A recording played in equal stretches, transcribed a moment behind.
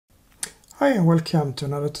Hi and welcome to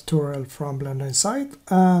another tutorial from Blender Insight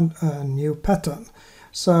and a new pattern.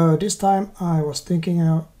 So this time I was thinking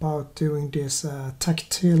about doing this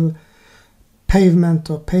tactile pavement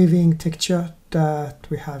or paving texture that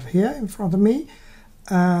we have here in front of me,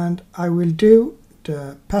 and I will do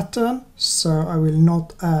the pattern, so I will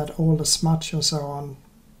not add all the smudge and so on.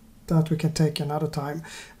 That we can take another time.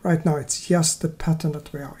 Right now it's just the pattern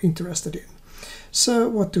that we are interested in. So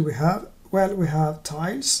what do we have? Well, we have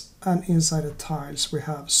tiles, and inside the tiles we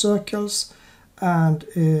have circles, and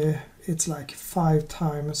it's like 5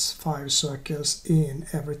 times 5 circles in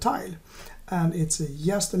every tile, and it's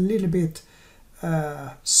just a little bit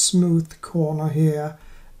smooth corner here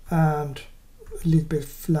and a little bit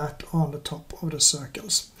flat on the top of the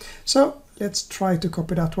circles. So let's try to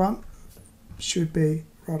copy that one. Should be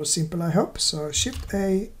rather simple, I hope. So Shift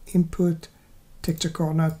A, input, texture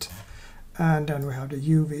coordinate, and then we have the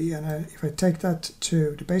UV, and if I take that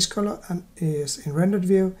to the base color and is in rendered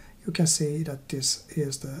view, you can see that this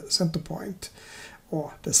is the center point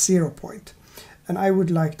or the 0 point, and I would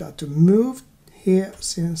like that to move here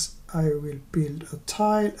since I will build a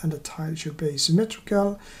tile and the tile should be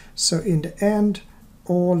symmetrical. So in the end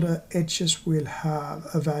all the edges will have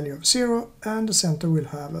a value of 0 and the center will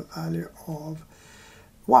have a value of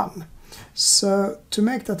 1. So to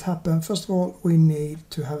make that happen, first of all we need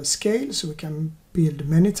to have a scale so we can build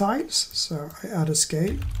many tiles. So I add a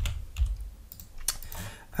scale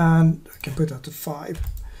and I can put that to 5,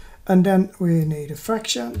 and then we need a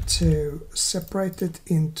fraction to separate it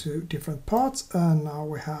into different parts, and now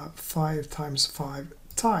we have 5 times 5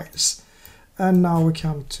 tiles. And now we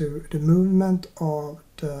come to the movement of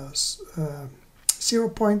the 0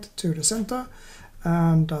 point to the center,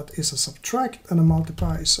 and that is a subtract and a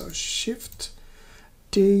multiply. So Shift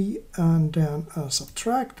D and then a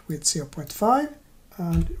subtract with 0.5,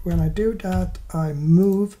 and when I do that I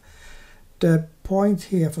move the point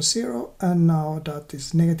here for 0, and now that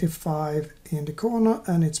is -5 in the corner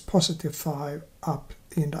and it's +5 up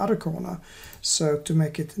in the other corner. So to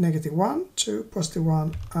make it -1 to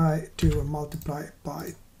 +1 I do a multiply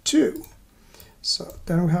by 2. So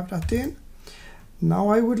then we have that in. Now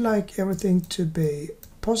I would like everything to be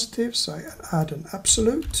positive, so I add an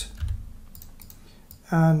absolute,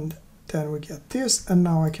 and then we get this, and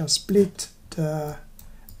now I can split the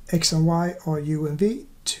X and Y or U and V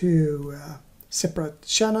to separate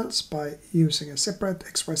channels by using a separate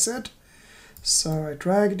XYZ. So I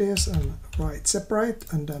drag this and write separate,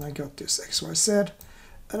 and then I got this XYZ,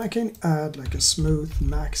 and I can add like a smooth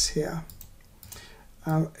max here.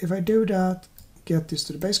 If I do that, get this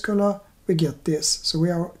to the base color, we get this. So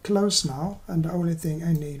we are close now, and the only thing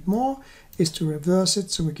I need more is to reverse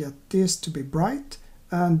it so we get this to be bright,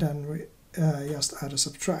 and then we just add a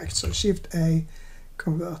subtract. So Shift A,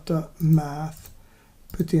 converter, math,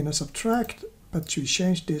 put in a subtract, but we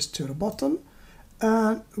change this to the bottom,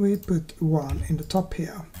 and we put 1 in the top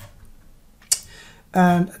here.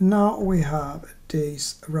 And now we have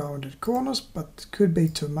these rounded corners, but could be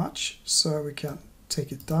too much, so we can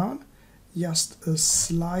take it down just a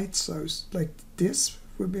slight, so like this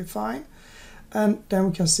would be fine. And then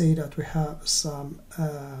we can see that we have some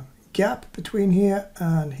gap between here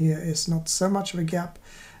and here is not so much of a gap,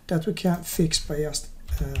 that we can fix by just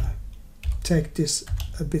take this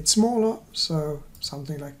a bit smaller, so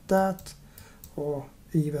something like that, or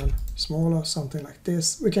even smaller, something like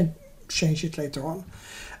this. We can change it later on.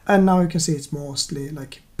 And now you can see it's mostly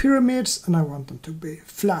like pyramids, and I want them to be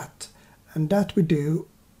flat, and that we do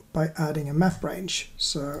by adding a map range.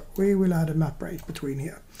 So we will add a map range between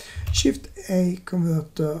here. Shift A,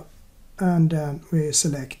 converter, and then we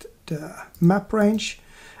select the map range,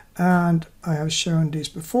 and I have shown this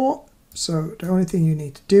before. So the only thing you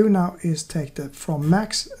need to do now is take the from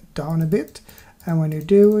max down a bit, and when you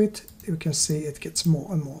do it you can see it gets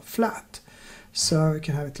more and more flat. So we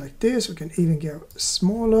can have it like this, we can even go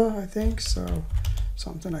smaller, I think, so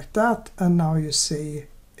something like that, and now you see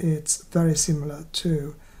it's very similar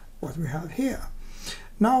to what we have here.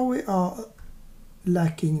 Now we are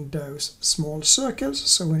lacking those small circles,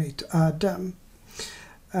 so we need to add them,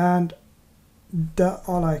 and there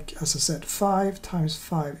are, like as I said, 5 times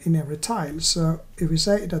 5 in every tile. So if we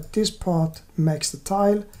say that this part makes the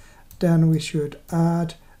tile, then we should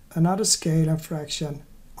add another scale and fraction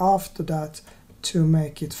after that to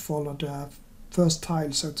make it follow the first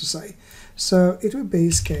tile, so to say. So it will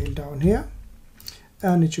be scale down here,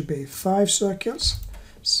 and it should be 5 circles.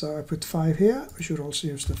 So I put 5 here. We should also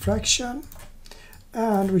use the fraction,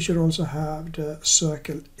 and we should also have the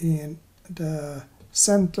circle in the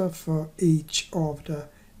center for each of the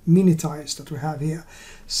mini tiles that we have here.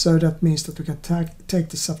 So that means that we can take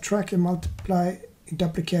the subtract and multiply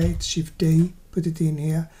duplicate, Shift D, put it in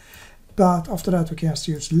here. But after that we can just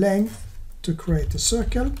use length to create a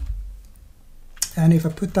circle. And if I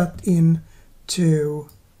put that in to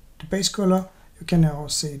the base color, you can now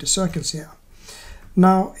see the circles here.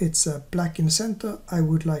 Now it's black in the center. I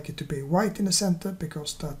would like it to be white in the center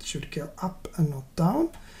because that should go up and not down.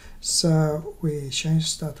 So we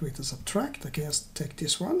change that with the subtract. I can just take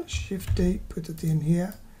this one, Shift D, put it in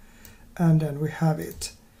here, and then we have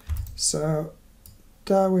it. So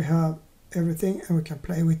there we have everything, and we can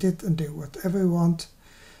play with it and do whatever we want.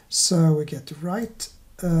 So we get the right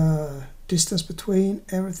distance between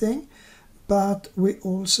everything, but we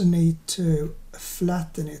also need to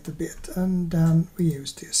flatten it a bit, and then we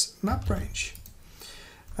use this map range.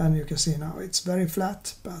 And you can see now it's very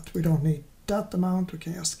flat, but we don't need that amount. We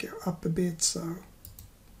can just go up a bit, so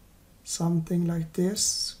something like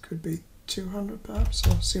this, could be 200 perhaps,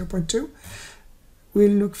 or 0.2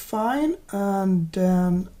 will look fine. And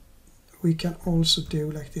then we can also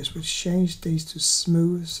do like this, we change these to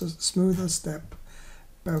smoother step,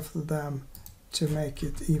 both of them, to make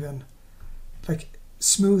it even like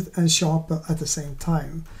smooth and sharper at the same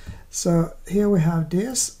time. So here we have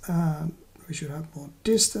this, and we should have more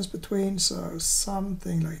distance between, so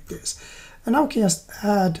something like this. And now we can just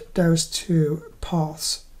add those two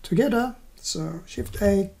paths together. So Shift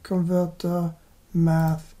A, converter,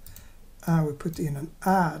 math, and we put in an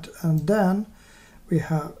add, and then we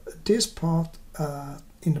have this part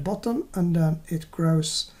in the bottom, and then it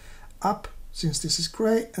grows up since this is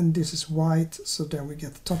gray and this is white, so then we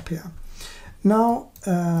get the top here. Now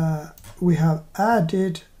we have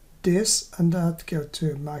added this, and that go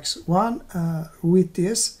to max 1 with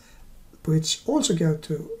this, which also go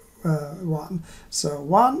to 1. So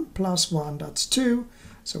 1 plus 1, that's 2.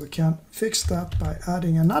 So we can fix that by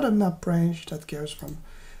adding another map range that goes from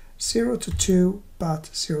 0 to 2,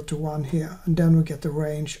 but 0 to 1 here. And then we get the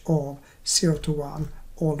range of 0 to 1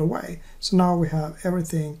 all the way. So now we have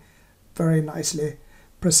everything very nicely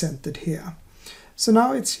presented here. So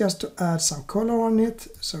now it's just to add some color on it.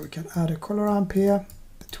 So we can add a color ramp here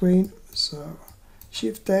between. So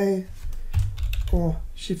Shift A, or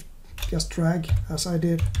Shift, just drag as I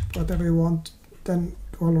did, whatever you want, then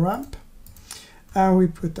color ramp. And we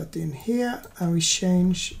put that in here, and we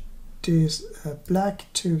change this black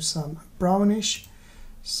to some brownish.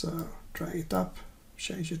 So drag it up,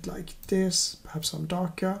 change it like this, perhaps some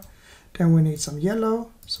darker. Then we need some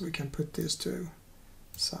yellow, so we can put this to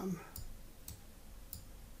some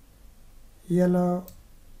yellow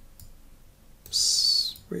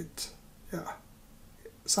with, yeah,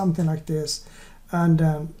 something like this, and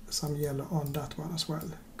then some yellow on that one as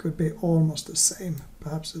well. Could be almost the same,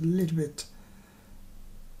 perhaps a little bit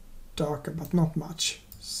darker, but not much.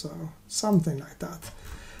 So something like that.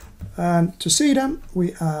 And to see them,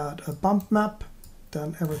 we add a bump map,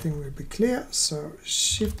 then everything will be clear. So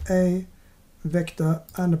Shift A, vector,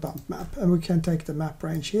 and a bump map. And we can take the map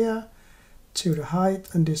range here to the height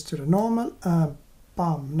and this to the normal, and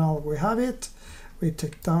bam, now we have it. We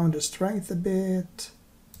take down the strength a bit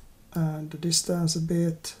and the distance a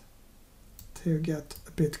bit to get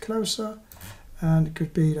a bit closer. And it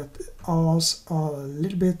could be that ours are a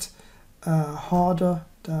little bit harder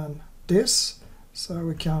than this, so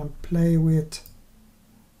we can play with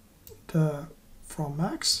the from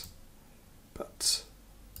max, but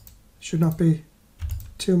should not be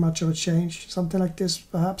too much of a change, something like this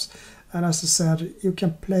perhaps. And as I said, you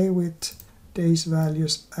can play with these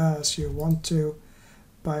values as you want to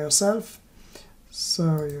by yourself,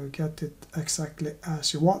 so you get it exactly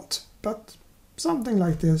as you want. But something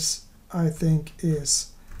like this I think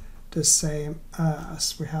is the same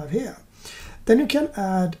as we have here. Then you can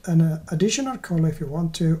add an additional color if you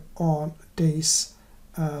want to on these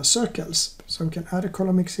circles. So we can add a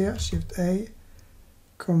color mix here, Shift A,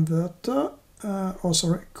 converter,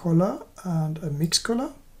 color, and a mix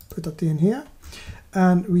color, put that in here.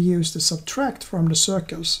 And we use the subtract from the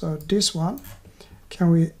circles. So this one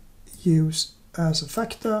can we use as a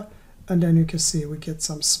factor, and then you can see we get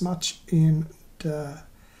some smudge in the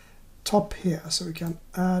top here. So we can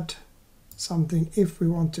add something if we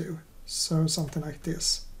want to. So something like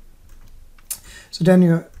this. So then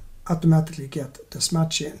you automatically get the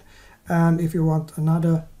smudge in. And if you want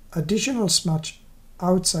another additional smudge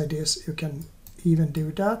outside this, you can even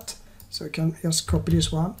do that. So we can just copy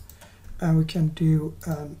this one, and we can do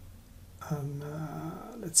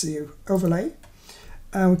let's see, overlay.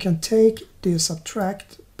 And we can take the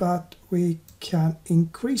subtract, but we can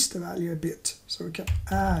increase the value a bit. So we can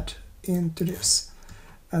add into this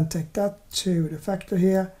and take that to the factor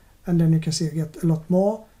here. And then you can see you get a lot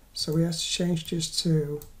more. So we just change this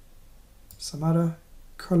to some other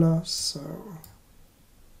color. So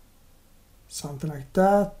something like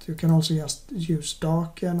that. You can also just use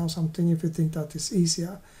darken or something if you think that is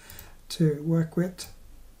easier to work with.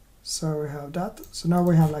 So we have that. So now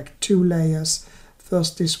we have like 2 layers.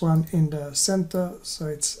 First this one in the center, so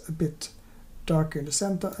it's a bit darker in the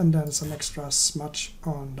center, and then some extra smudge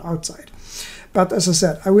on the outside. But as I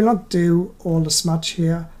said, I will not do all the smudge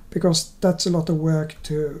here because that's a lot of work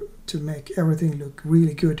to make everything look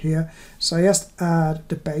really good here. So I just add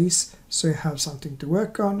the base so you have something to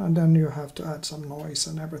work on, and then you have to add some noise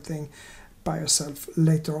and everything by yourself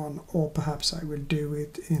later on, or perhaps I will do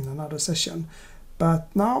it in another session.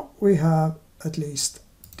 But now we have at least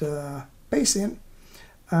the base in,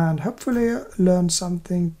 and hopefully learn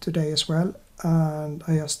something today as well. And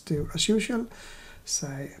I just do as usual,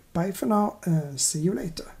 say bye for now and see you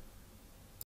later.